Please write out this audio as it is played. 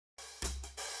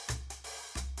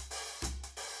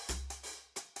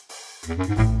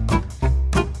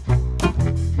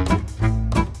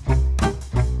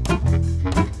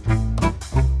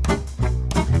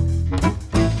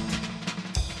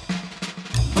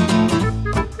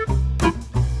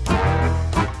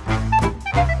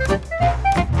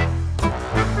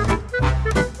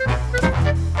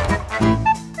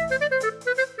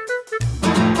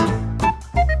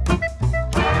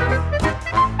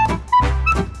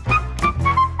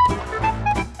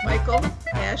Michael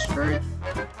Ashford,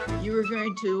 you were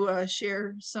going to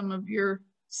share some of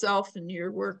yourself and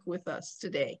your work with us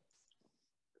today.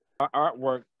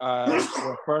 Artwork.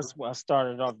 Well, first I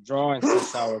started off drawing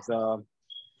since I was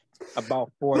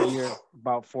about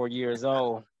 4 years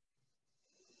old,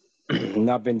 and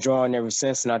I've been drawing ever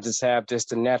since. And I just have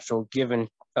just a natural given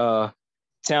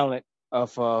talent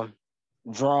of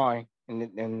drawing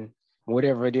and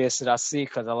whatever it is that I see,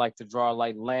 because I like to draw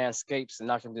like landscapes,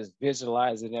 and I can just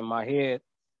visualize it in my head.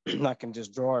 I can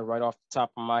just draw it right off the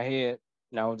top of my head,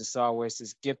 and I was just always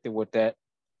just gifted with that.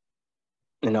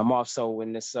 And I'm also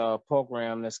in this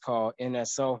program that's called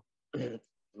NSO,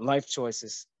 Life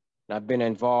Choices. And I've been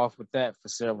involved with that for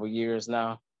several years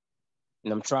now.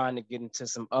 And I'm trying to get into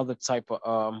some other type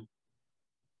of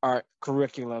art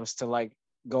curriculums to like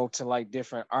go to like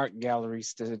different art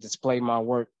galleries to display my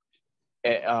work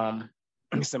at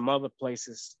some other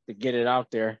places to get it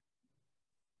out there.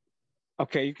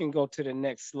 Okay, you can go to the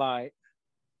next slide.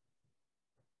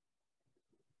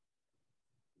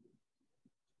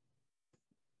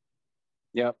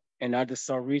 Yep. And I just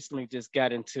so recently just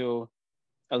got into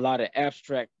a lot of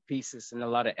abstract pieces and a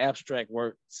lot of abstract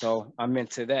work. So I'm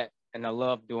into that, and I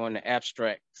love doing the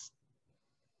abstracts.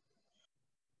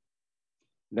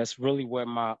 That's really where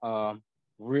my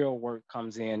real work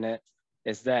comes in.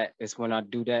 It's when I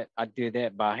do that. I did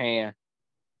that by hand,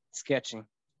 sketching.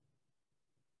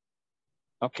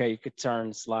 Okay, you could turn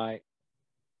the slide.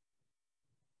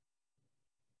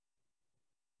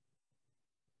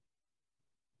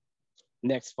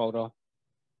 Next photo.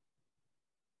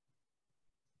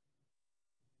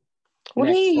 What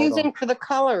are you using for the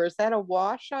color? Is that a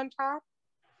wash on top?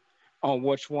 On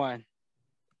which one?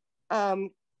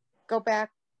 Go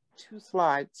back 2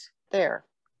 slides. There.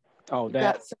 Oh,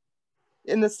 that.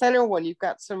 In the center one, you've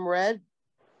got some red.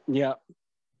 Yep.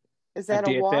 Is that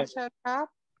a wash on top?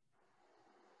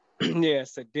 Yeah,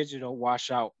 it's a digital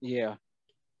washout. Yeah.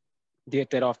 Did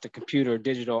that off the computer,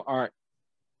 digital art.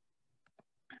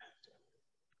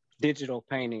 Digital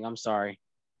painting, I'm sorry.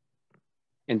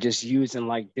 And just using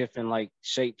like different like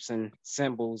shapes and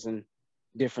symbols and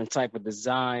different type of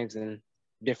designs and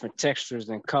different textures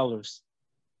and colors.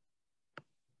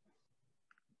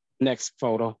 Next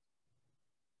photo.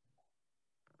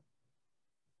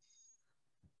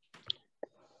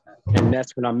 And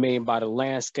that's what I mean by the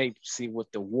landscape, see,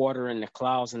 with the water and the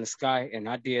clouds in the sky. And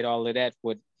I did all of that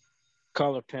with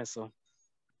color pencils,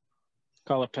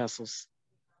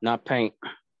 not paint.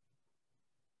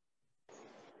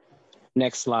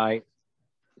 Next slide.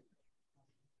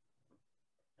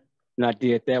 And I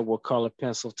did that with color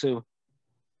pencil too.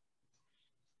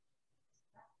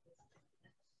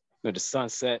 With the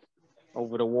sunset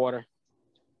over the water.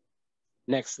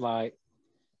 Next slide.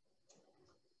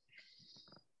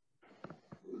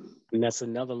 And that's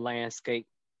another landscape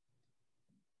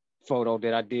photo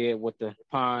that I did with the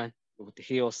pond, with the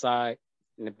hillside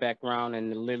in the background and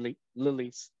the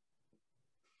lilies.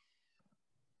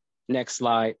 Next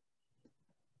slide.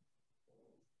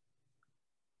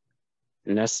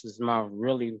 And this is my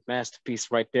really masterpiece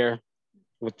right there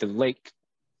with the lake,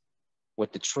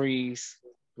 with the trees,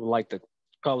 like the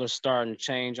colors starting to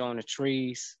change on the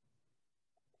trees.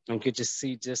 And you could just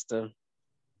see just the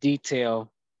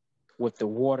detail with the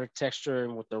water texture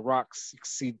and with the rocks. You can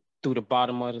see through the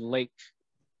bottom of the lake.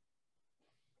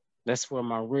 That's where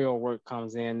my real work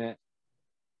comes in, at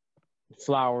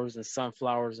flowers and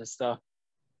sunflowers and stuff.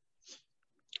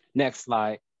 Next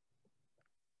slide.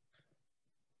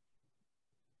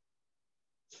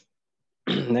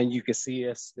 And then you can see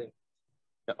us, the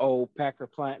old Packer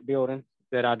plant building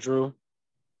that I drew.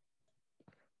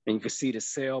 And you can see the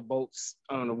sailboats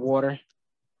on the water.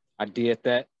 I did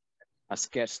that. I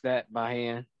sketched that by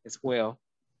hand as well.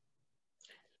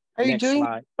 Are you doing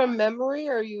it from memory,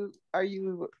 or are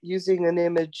you using an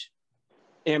image?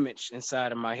 Image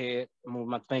inside of my head, move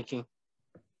my thinking.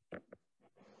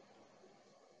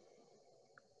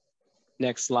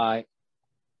 Next slide.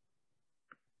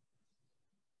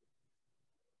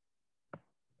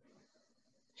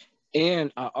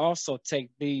 And I also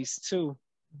take these too,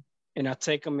 and I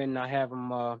take them and I have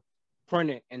them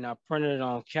printed, and I print it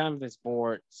on canvas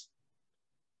boards,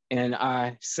 and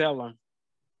I sell them.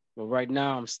 But right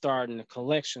now I'm starting a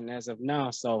collection as of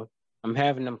now, so I'm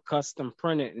having them custom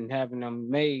printed and having them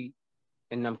made,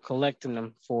 and I'm collecting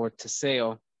them to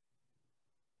sell,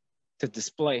 to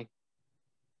display.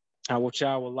 I wish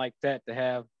I would like that, to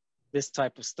have this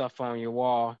type of stuff on your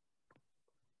wall.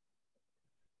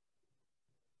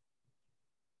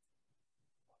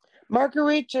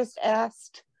 Marguerite just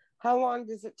asked, how long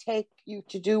does it take you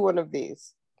to do one of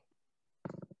these?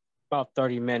 About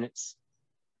 30 minutes.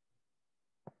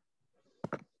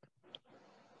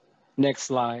 Next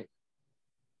slide.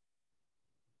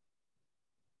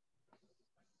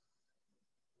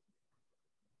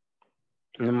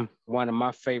 And one of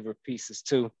my favorite pieces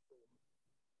too.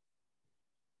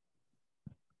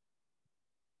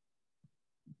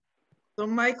 So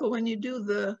Michael, when you do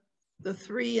the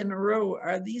 3 in a row,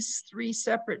 are these 3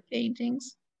 separate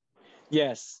paintings?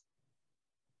 Yes.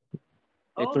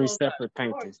 They're 3 separate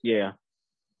paintings, yeah.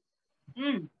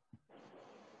 Mm.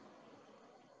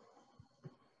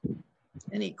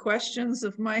 Any questions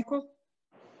of Michael?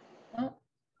 No?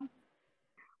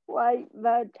 Like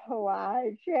the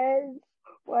collages,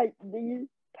 like these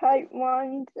type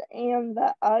ones and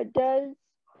the others,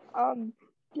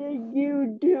 did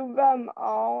you do them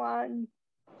all on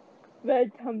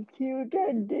the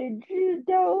computer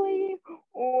digitally,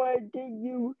 or did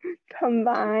you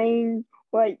combine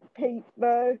like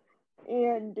paper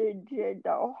and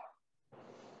digital?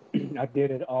 I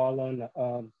did it all on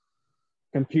the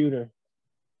computer.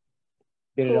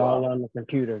 Did Cool. it all on the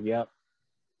computer, yep.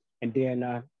 And then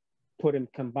I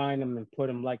combine them and put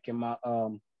them like in my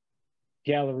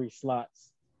gallery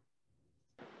slots.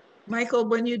 Michael,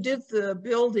 when you did the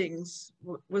buildings,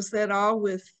 was that all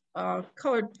with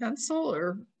colored pencil,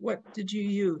 or what did you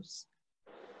use?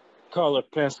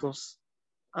 Colored pencils.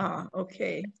 Ah,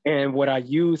 okay. And what I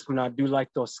use when I do like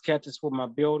those sketches for my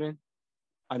building,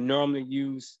 I normally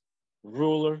use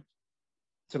ruler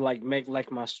to like make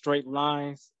like my straight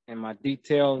lines and my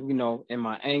detail, you know, and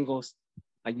my angles.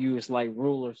 I use like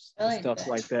rulers and stuff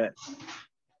like that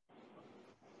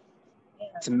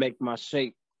to make my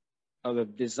shape of the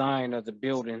design of the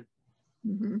building.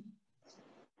 Mm-hmm.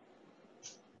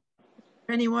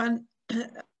 Anyone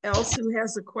else who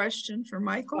has a question for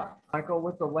Michael? Michael,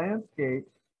 with the landscapes,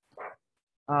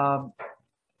 are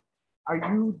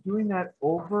you doing that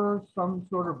over some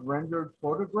sort of rendered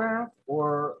photograph,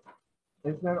 or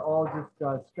is that all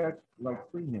just sketched like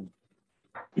freehand?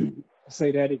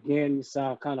 Say that again, you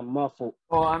sound kind of muffled.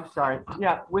 Oh, I'm sorry.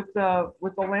 Yeah, with the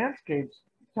landscapes,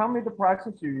 tell me the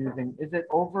process you're using. Is it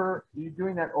over, are you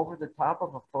doing that over the top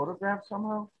of a photograph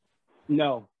somehow?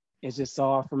 No, it's just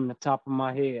all from the top of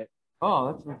my head.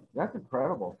 Oh, that's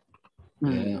incredible.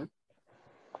 Yeah.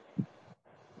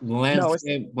 The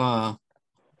landscape,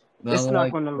 it's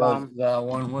not going to the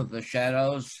one with the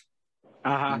shadows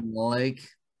in the lake.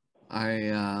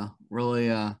 I really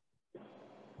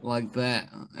like that,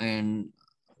 and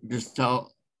just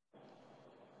tell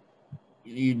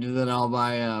you do that all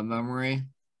by memory.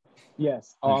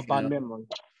 Yes, all by memory.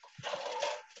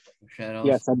 Shadows.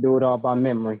 Yes, I do it all by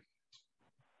memory.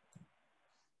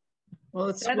 Well,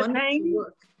 it's wonderful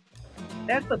work.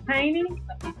 That's a painting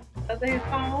of his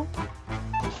home?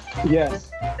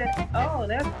 Yes. Oh,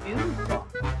 that's beautiful.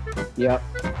 Yep.